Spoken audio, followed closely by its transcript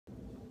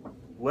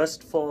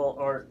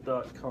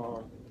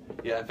westfallart.com.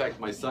 Yeah, in fact,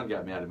 my son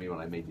got mad at me when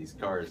I made these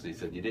cards. He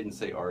said, "You didn't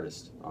say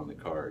artist on the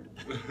card."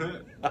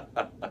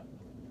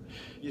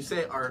 You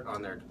say art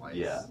on there twice.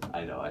 Yeah,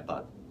 I know. I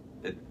thought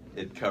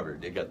it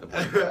covered. It got the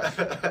point across.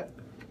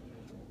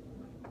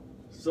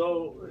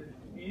 So,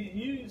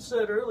 you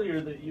said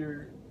earlier that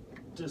you're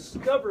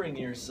discovering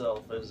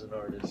yourself as an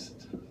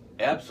artist.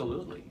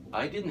 Absolutely.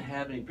 I didn't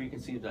have any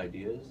preconceived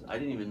ideas. I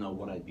didn't even know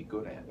what I'd be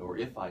good at or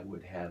if I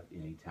would have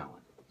any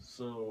talent.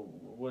 So,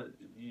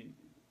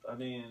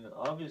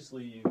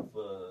 obviously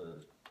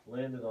you've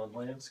landed on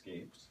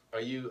landscapes. Are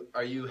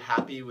you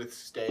happy with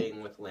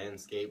staying with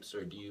landscapes,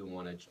 or do you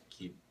want to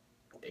keep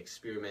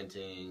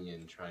experimenting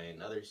and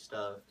trying other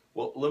stuff?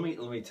 Well, let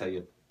me tell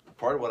you,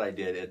 part of what I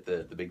did at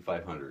the Big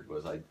 500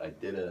 was I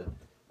did a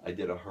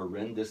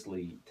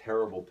horrendously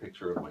terrible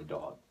picture of my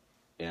dog.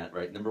 And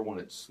right, number one,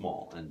 it's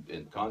small,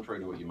 and contrary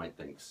to what you might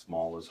think,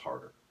 small is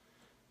harder.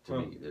 To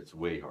me, it's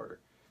way harder.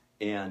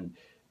 And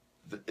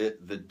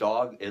the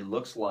dog, it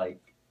looks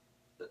like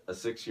a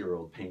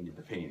 6-year-old painted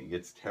the painting.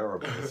 It's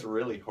terrible. It's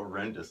really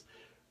horrendous.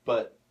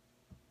 But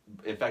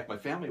in fact, my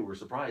family were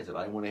surprised that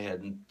I went ahead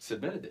and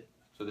submitted it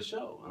for the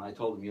show. And I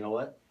told them, you know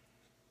what?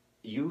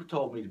 You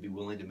told me to be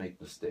willing to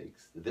make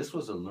mistakes. This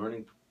was a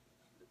learning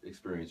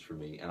experience for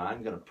me, and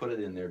I'm going to put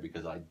it in there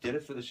because I did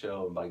it for the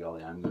show, and by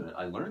golly,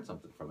 I learned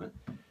something from it.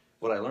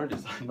 What I learned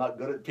is I'm not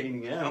good at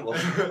painting animals.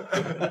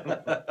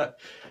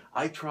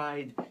 I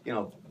tried,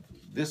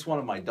 this one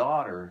of my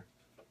daughter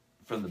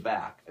from the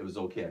back. It was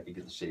okay, I could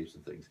get the shapes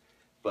and things.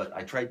 But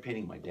I tried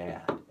painting my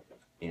dad,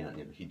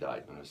 and he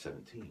died when I was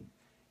 17.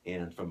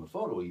 And from a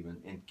photo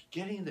even, and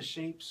getting the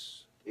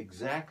shapes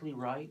exactly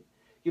right.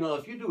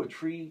 If you do a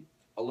tree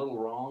a little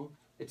wrong,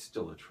 it's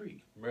still a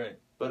tree. Right.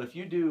 But if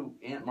you do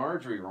Aunt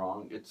Marjorie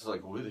wrong, it's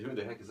like, who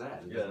the heck is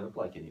that? It doesn't look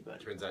like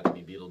anybody. Turns out to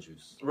be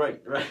Beetlejuice.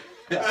 Right.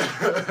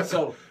 Yeah.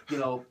 So,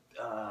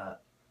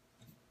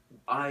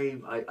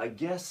 I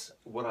guess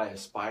what I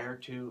aspire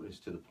to is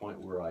to the point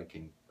where I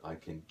can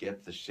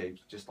get the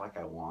shapes just like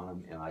I want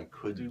them, and I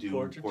could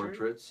do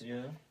portraits.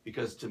 Yeah.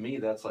 Because to me,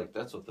 that's what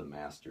the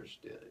masters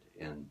did,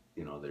 and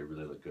they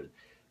really look good.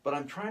 But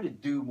I'm trying to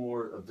do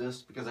more of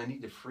this because I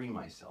need to free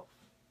myself.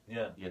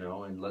 Yeah.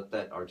 And let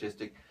that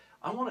artistic.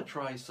 I want to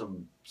try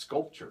some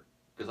sculpture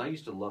because I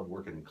used to love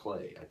working in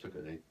clay. I took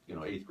an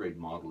 8th grade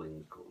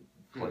modeling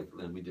clay,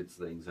 and we did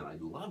things, and I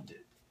loved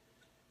it.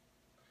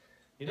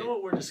 You know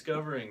what we're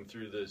discovering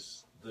through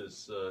this,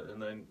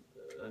 and I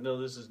know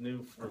this is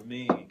new for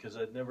me because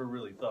I'd never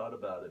really thought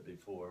about it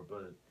before,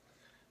 but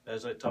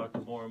as I talk to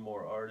more and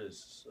more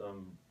artists,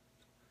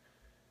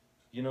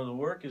 the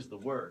work is the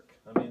work.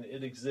 I mean,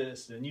 it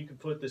exists, and you can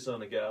put this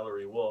on a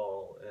gallery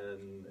wall,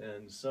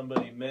 and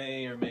somebody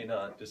may or may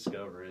not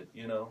discover it,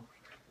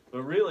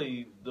 But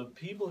really, the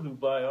people who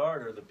buy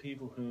art are the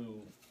people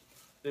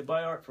they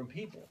buy art from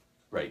people.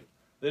 Right.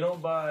 They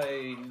don't buy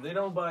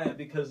it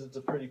because it's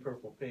a pretty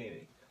purple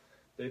painting.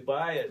 They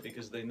buy it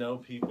because they know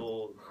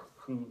people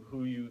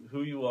who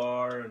you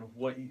are and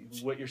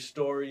what your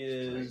story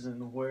is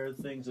and where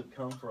things have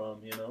come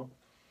from,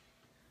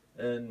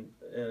 And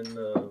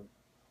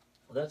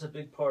that's a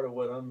big part of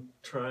what I'm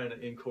trying to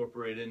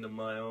incorporate into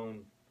my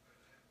own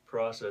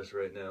process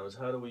right now is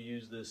how do we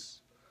use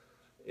this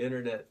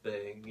internet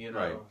thing,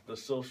 the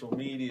social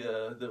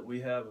media that we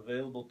have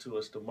available to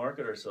us to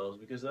market ourselves,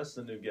 because that's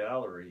the new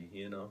gallery,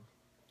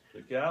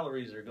 The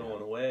galleries are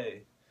going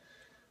away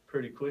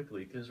pretty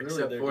quickly because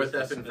really except 4th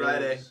F and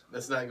Friday,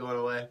 that's not going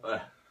away.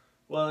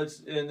 Well,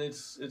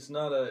 it's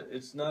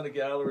not a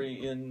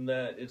gallery in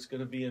that it's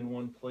going to be in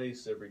one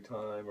place every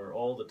time or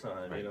all the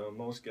time. Right.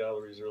 Most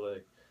galleries are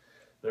like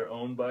they're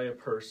owned by a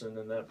person,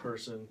 and that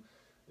person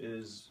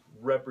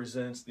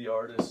represents the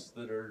artists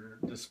that are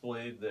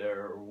displayed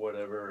there or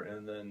whatever,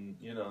 and then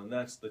and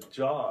that's the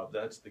job,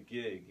 that's the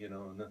gig,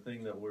 and the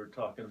thing that we're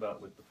talking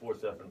about with the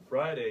 4th F and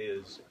Friday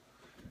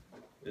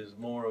is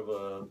more of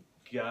a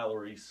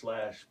gallery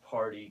 /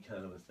 party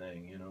kind of a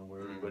thing,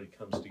 where everybody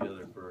comes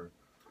together for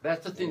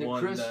that's the thing that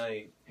one Chris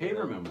night.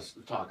 Haberman was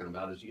talking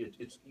about is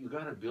you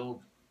got to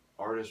build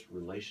artist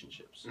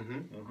relationships.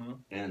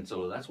 And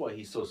so that's why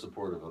he's so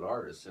supportive of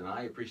artists, and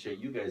I appreciate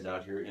you guys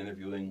out here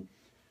interviewing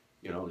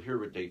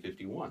here at Day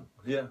 51.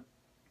 Yeah.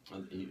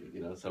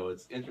 So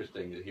it's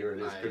interesting that here it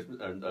is Christmas,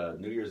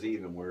 New Year's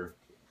Eve, and we're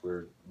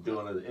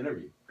doing an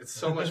interview. It's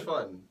so much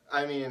fun.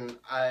 I mean,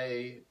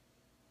 I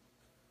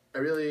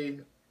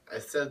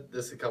said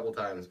this a couple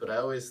times, but I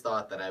always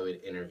thought that I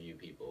would interview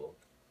people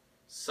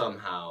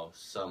somehow,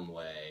 some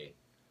way.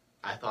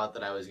 I thought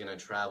that I was going to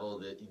travel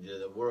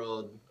the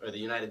world or the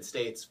United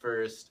States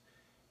first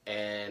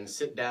and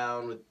sit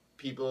down with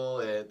people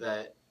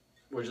that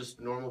were just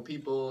normal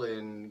people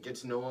and get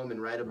to know them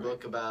and write a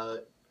book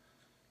about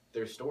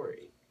their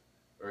story.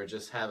 Or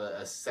just have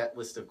a set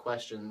list of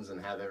questions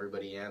and have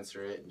everybody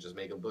answer it and just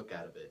make a book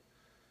out of it.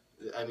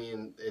 I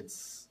mean,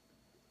 it's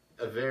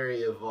a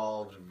very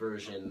evolved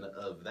version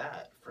of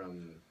that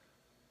from...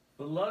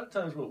 But a lot of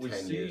times what we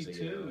see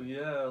ago.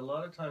 a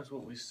lot of times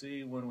what we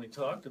see when we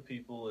talk to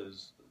people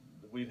is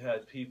we've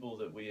had people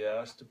that we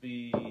asked to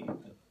be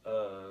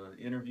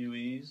interviewed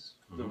celebrities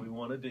that we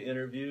wanted to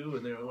interview,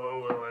 and they were,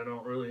 oh, well, I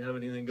don't really have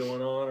anything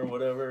going on or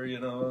whatever, you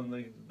know, and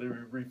they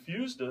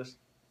refused us.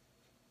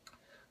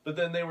 But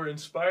then they were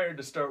inspired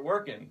to start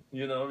working,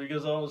 you know,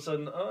 because all of a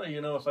sudden, oh, you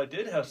know, if I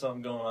did have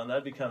something going on,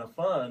 that'd be kind of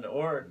fun.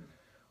 Or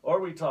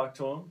we talk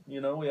to them,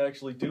 you know, we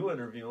actually do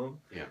interview them.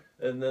 Yeah.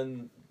 And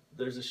then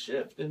there's a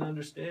shift in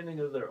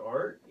understanding of their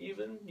art,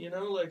 even, you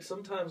know, like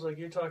sometimes, like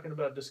you're talking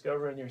about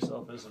discovering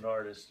yourself as an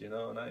artist, you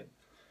know,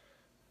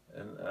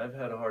 and I've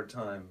had a hard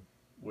time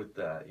with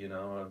that, you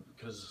know,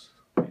 because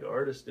the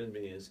artist in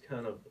me is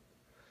kind of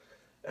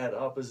at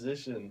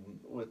opposition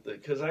with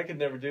it, because I could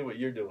never do what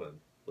you're doing,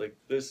 like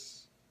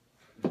this.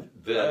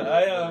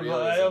 I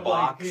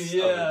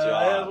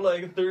have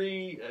like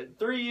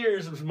 3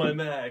 years is my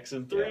max,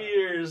 and 3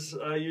 years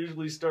I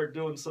usually start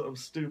doing something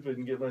stupid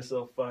and get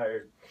myself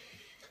fired.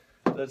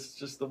 That's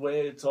just the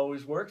way it's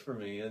always worked for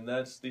me, and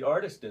that's the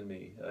artist in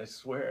me, I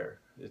swear.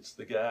 It's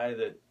the guy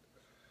that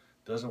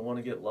doesn't want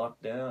to get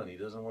locked down. He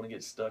doesn't want to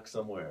get stuck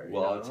somewhere.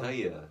 Well, I'll tell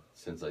you,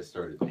 since I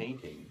started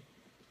painting,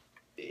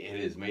 it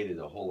has made it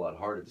a whole lot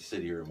harder to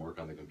sit here and work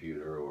on the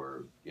computer,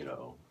 or, you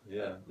know.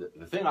 Yeah.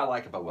 The thing I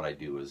like about what I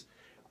do is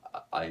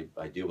I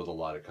deal with a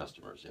lot of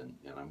customers, and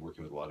I'm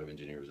working with a lot of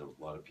engineers and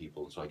a lot of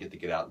people, and so I get to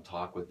get out and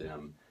talk with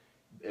them.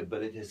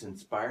 But it has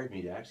inspired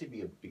me to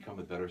actually become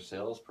a better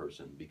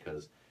salesperson,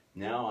 because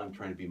now I'm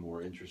trying to be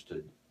more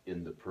interested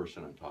in the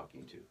person I'm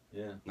talking to.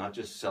 Yeah. Not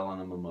just selling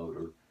them a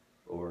motor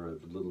or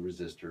a little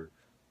resistor,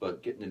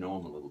 but getting to know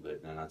them a little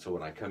bit. And so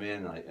when I come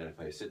in, and if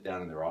I sit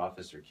down in their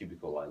office or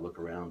cubicle, I look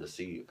around to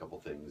see a couple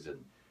things,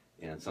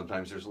 and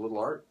sometimes there's a little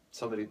art.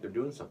 They're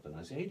doing something.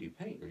 I say, hey, do you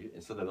paint?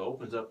 And so that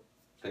opens up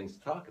things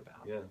to talk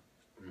about. Yeah.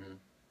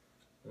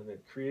 Mm-hmm. And the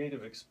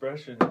creative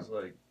expression is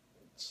like,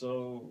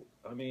 so,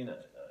 I mean,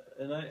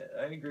 and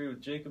I agree with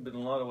Jacob in a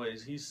lot of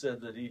ways. He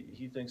said that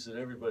he thinks that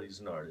everybody's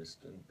an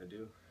artist. And I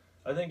do.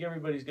 I think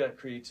everybody's got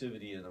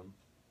creativity in them.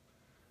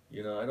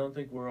 You know, I don't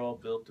think we're all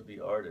built to be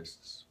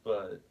artists,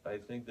 but I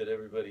think that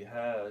everybody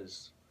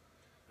has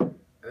I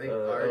think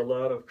a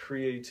lot of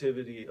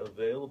creativity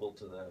available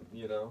to them,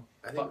 you know?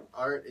 I think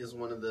art is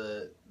one of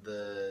the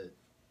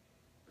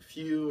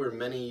few or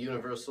many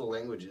universal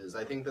languages.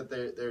 I think that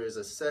there is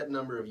a set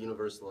number of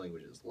universal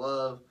languages.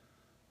 Love,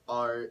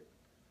 art,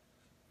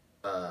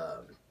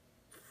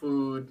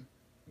 food,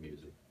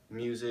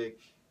 music.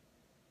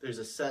 There's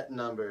a set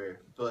number,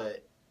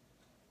 but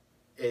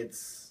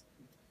it's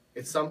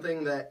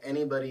something that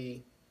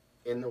anybody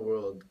in the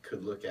world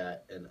could look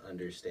at and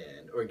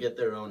understand, or get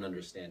their own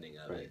understanding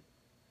of it.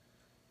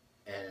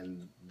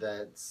 And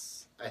I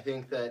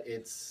think that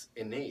it's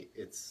innate.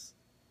 It's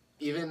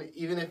even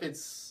if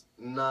it's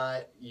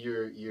not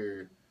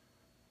your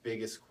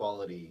biggest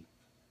quality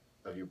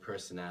of your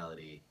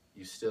personality,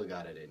 you still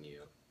got it in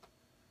you.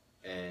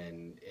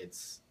 And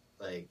it's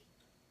like,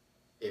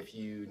 if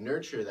you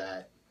nurture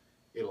that,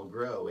 it'll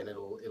grow, and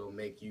it'll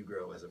make you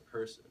grow as a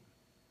person.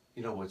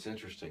 You know, what's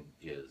interesting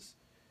is,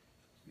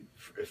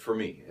 for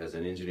me, as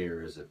an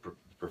engineer, as a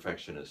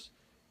perfectionist,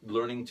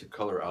 learning to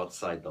color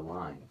outside the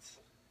lines.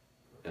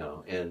 You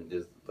know, and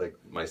it's like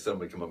my son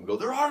would come up and go,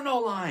 "There are no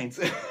lines."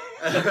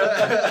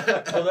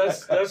 Well,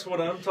 that's what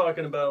I'm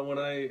talking about when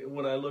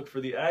I look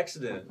for the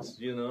accidents.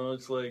 You know,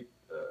 it's like,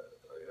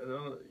 I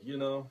don't, you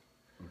know,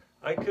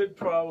 I could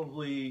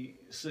probably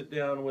sit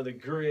down with a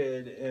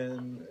grid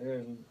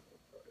and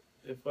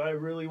if I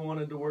really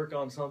wanted to work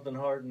on something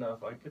hard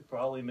enough, I could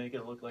probably make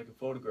it look like a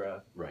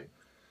photograph. Right.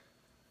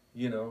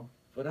 You know,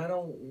 but I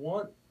don't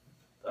want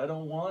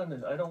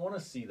to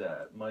see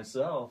that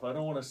myself. I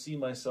don't want to see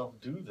myself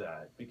do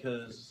that,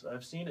 because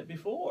I've seen it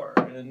before,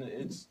 and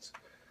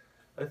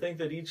I think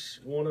that each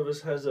one of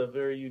us has a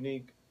very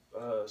unique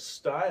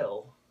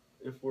style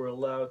if we're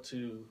allowed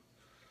to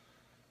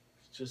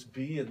just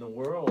be in the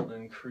world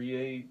and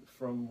create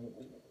from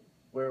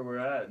where we're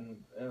at,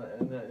 and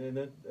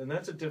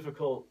that's a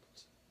difficult,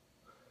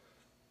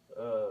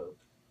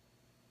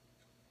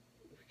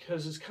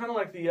 because it's kind of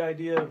like the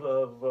idea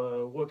of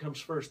what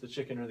comes first, the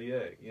chicken or the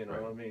egg, you know.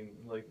 Right. I mean,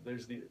 like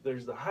there's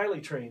the highly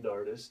trained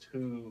artist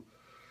who,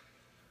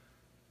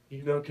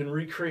 you know, can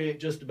recreate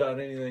just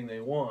about anything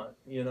they want,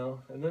 you know,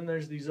 and then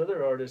there's these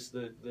other artists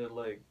that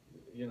like,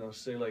 you know,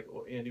 say like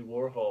Andy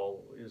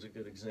Warhol is a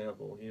good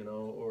example, you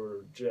know,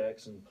 or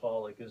Jackson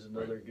Pollock is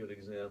another good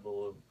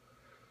example of,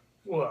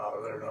 well,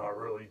 they're not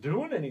really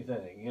doing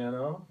anything, you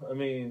know. I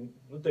mean,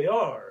 but they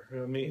are.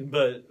 I mean,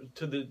 but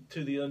to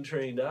the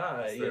untrained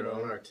eye, it's their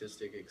own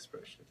artistic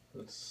expression.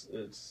 It's.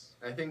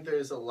 I think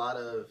there's a lot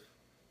of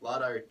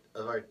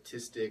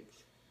artistic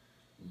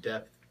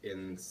depth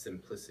in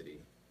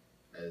simplicity,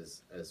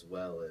 as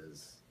well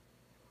as.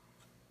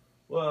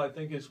 Well, I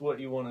think it's what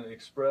you want to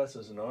express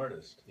as an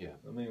artist. Yeah.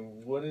 I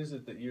mean, what is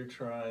it that you're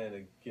trying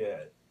to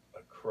get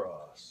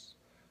across?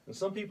 And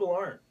some people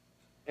aren't.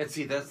 And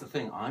see, that's the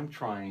thing. I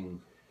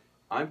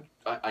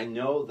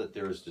know that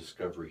there's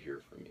discovery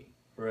here for me.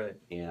 Right.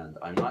 And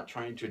I'm not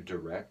trying to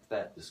direct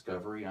that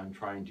discovery. I'm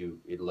trying to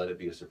let it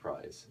be a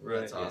surprise. Right.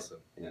 That's awesome.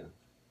 Yeah.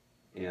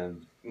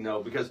 And, you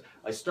know, because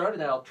I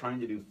started out trying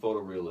to do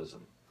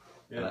photorealism.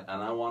 Yeah.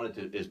 And I wanted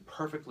to is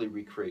perfectly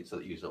recreate so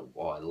that you say,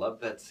 "Oh, I love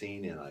that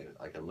scene," and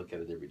I can look at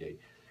it every day.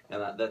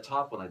 And that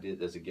top one I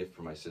did as a gift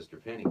for my sister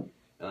Penny,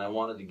 and I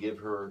wanted to give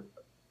her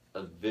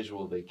a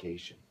visual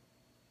vacation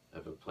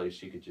of a place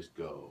she could just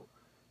go.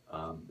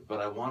 But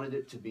I wanted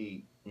it to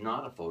be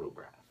not a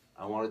photograph.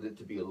 I wanted it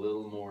to be a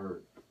little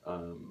more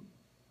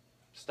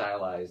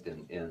stylized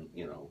and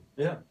you know.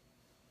 Yeah.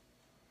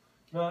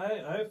 No,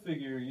 I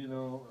figure, you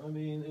know, I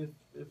mean,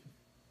 if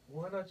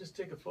why not just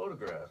take a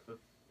photograph?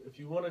 If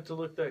you want it to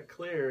look that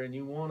clear and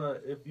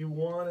if you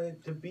want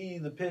it to be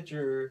the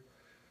picture,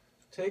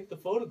 take the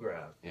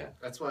photograph. Yeah.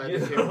 That's why I You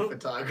became know? a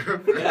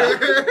photographer.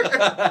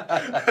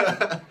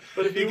 Yeah.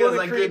 But if you because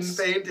wanna I create couldn't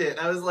paint it.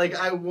 I was like,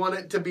 I want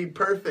it to be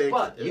perfect.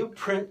 But you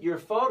print your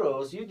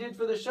photos, you did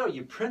for the show,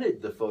 you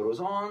printed the photos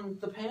on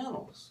the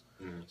panels.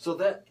 Mm. So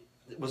that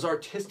was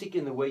artistic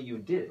in the way you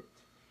did it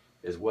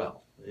as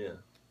well. Yeah.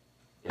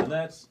 Yeah. And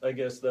I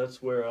guess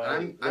that's where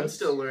I'm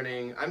still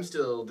learning. I'm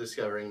still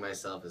discovering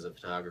myself as a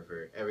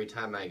photographer. Every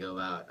time I go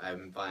out,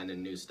 I'm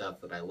finding new stuff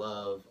that I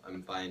love.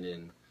 I'm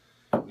finding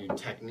new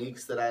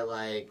techniques that I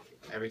like.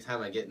 Every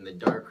time I get in the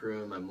dark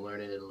room, I'm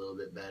learning it a little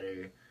bit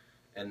better.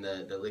 And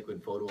the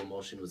liquid photo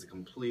emulsion was a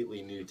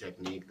completely new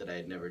technique that I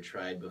had never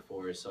tried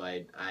before, so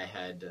I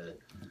had to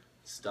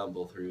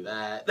stumble through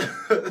that.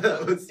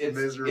 That was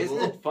miserable.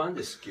 Isn't it fun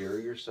to scare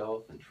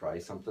yourself and try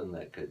something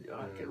that I could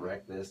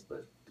wreck this,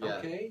 but Yeah.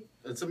 okay.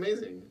 It's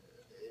amazing.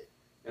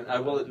 And I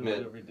will do it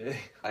admit, every day.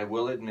 I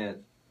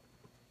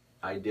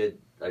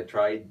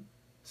tried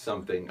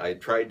something. I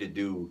tried to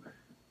do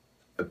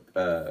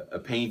a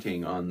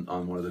painting on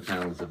one of the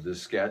panels of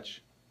this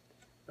sketch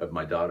of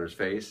my daughter's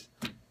face.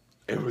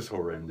 It was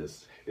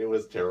horrendous. It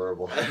was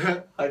terrible.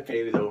 I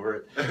painted over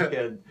it,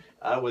 and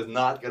I was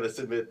not going to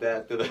submit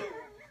that to the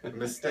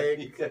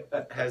Mistake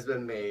has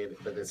been made,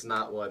 but it's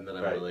not one that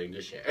I'm Right. willing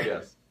to share.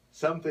 Yes,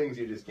 some things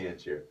you just can't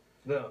share.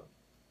 No,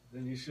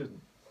 then you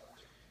shouldn't.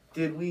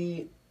 Did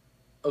we?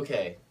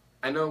 Okay,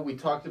 I know we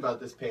talked about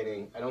this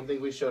painting. I don't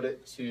think we showed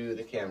it to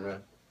the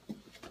camera.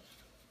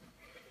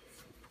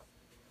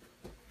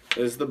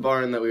 This is the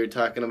barn that we were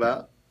talking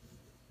about.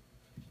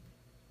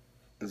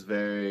 It's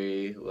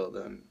very well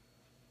done.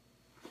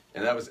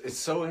 And it's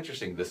so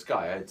interesting, the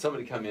sky. I had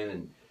somebody come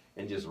in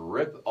and just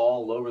rip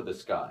all over the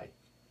sky.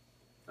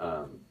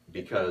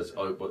 Because,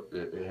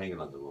 hanging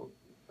on the little,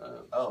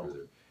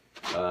 screw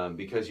there.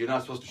 Because you're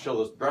not supposed to show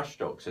those brush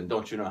strokes, and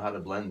don't you know how to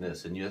blend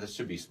this, and this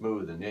should be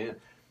smooth.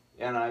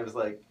 And I was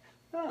like,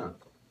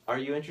 are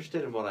you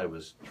interested in what I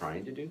was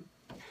trying to do?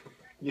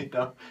 You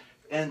know?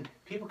 And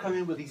people come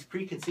in with these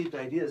preconceived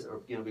ideas,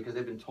 or, you know, because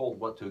they've been told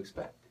what to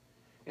expect.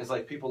 It's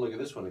like people look at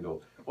this one and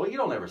go, well, you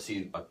don't ever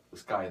see a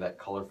sky that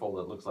colorful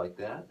that looks like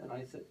that. And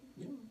I said,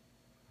 yeah,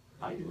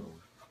 I do.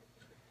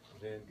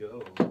 Van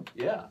Gogh.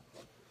 Yeah.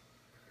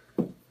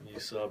 You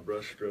saw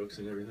brush strokes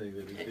and everything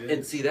that he did.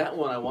 And see, that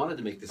one, I wanted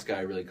to make the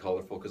sky really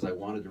colorful because I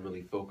wanted to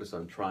really focus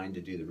on trying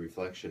to do the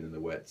reflection in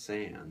the wet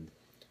sand.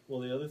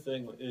 Well, the other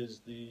thing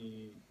is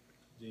the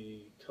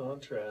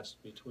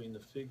contrast between the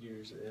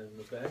figures and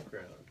the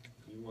background.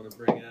 You want to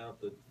bring out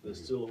the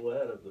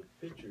silhouette of the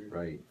pictures.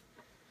 Right.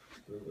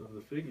 Of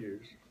the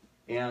figures.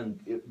 And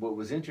what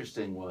was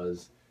interesting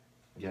was,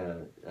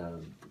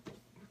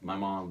 my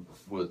mom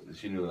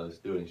she knew what I was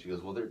doing. She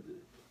goes, well,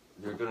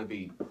 they're going to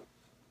be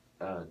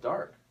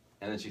dark.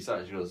 And then she saw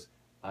it. She goes,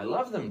 I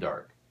love them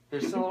dark. They're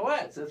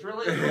silhouettes. It's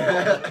really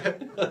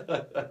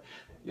cool.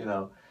 You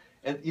know,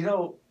 and you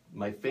know,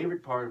 my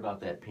favorite part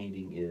about that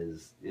painting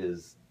is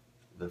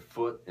the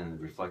foot and the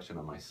reflection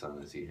of my son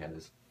as he had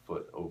his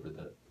foot over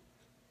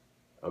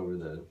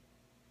the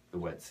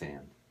wet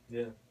sand.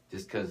 Yeah.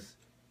 Just because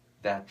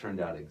that turned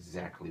out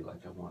exactly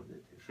like I wanted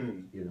it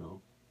to, you know,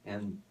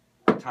 and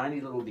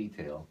tiny little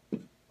detail.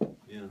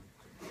 Yeah.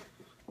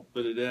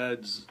 But it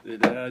adds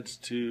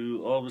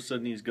to all of a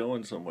sudden he's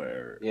going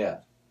somewhere. Yeah.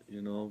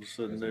 You know, all of a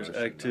sudden There's there's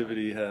much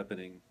activity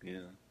happening.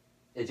 Yeah.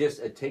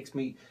 It takes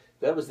me,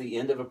 that was the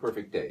end of a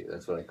perfect day.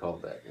 That's what I call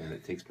that. And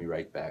it takes me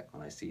right back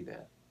when I see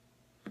that.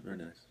 Very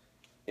nice.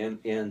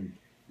 And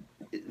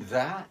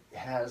that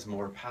has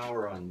more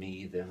power on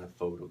me than a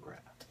photograph.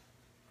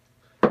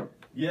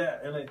 Yeah,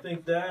 and I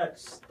think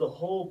that's the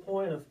whole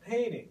point of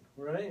painting,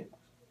 right?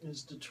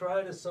 Is to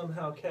try to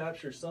somehow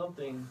capture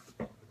something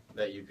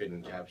That you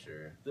couldn't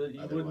capture. that you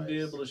wouldn't be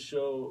otherwise. able to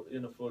show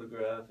in a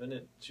photograph, and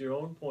it's your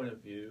own point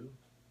of view.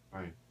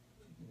 Right.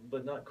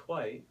 But not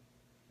quite,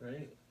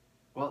 right?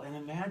 Well, and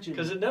imagine.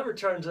 Because it never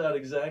turns out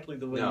exactly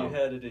the way No. you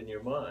had it in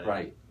your mind.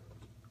 Right.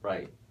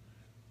 Right.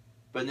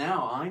 But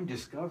now I'm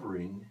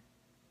discovering,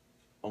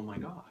 oh my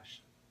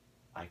gosh,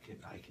 I can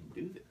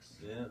do this.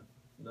 Yeah.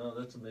 No,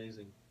 that's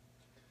amazing.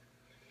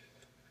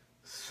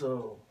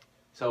 So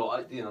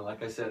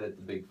Like I said at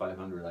the Big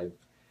 500,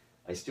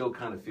 I still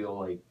kind of feel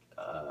like,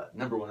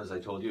 number one, as I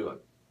told you,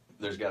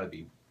 there's got to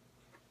be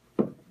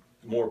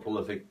more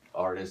prolific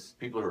artists,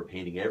 people who are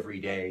painting every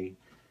day,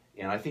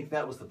 and I think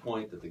that was the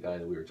point that the guy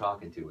that we were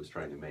talking to was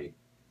trying to make.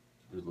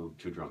 He was a little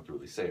too drunk to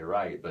really say it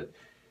right, but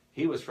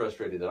he was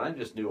frustrated that I'm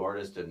just new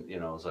artist, and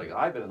it's like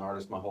I've been an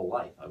artist my whole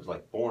life. I was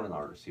like born an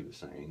artist, he was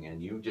saying,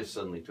 and you just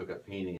suddenly took up painting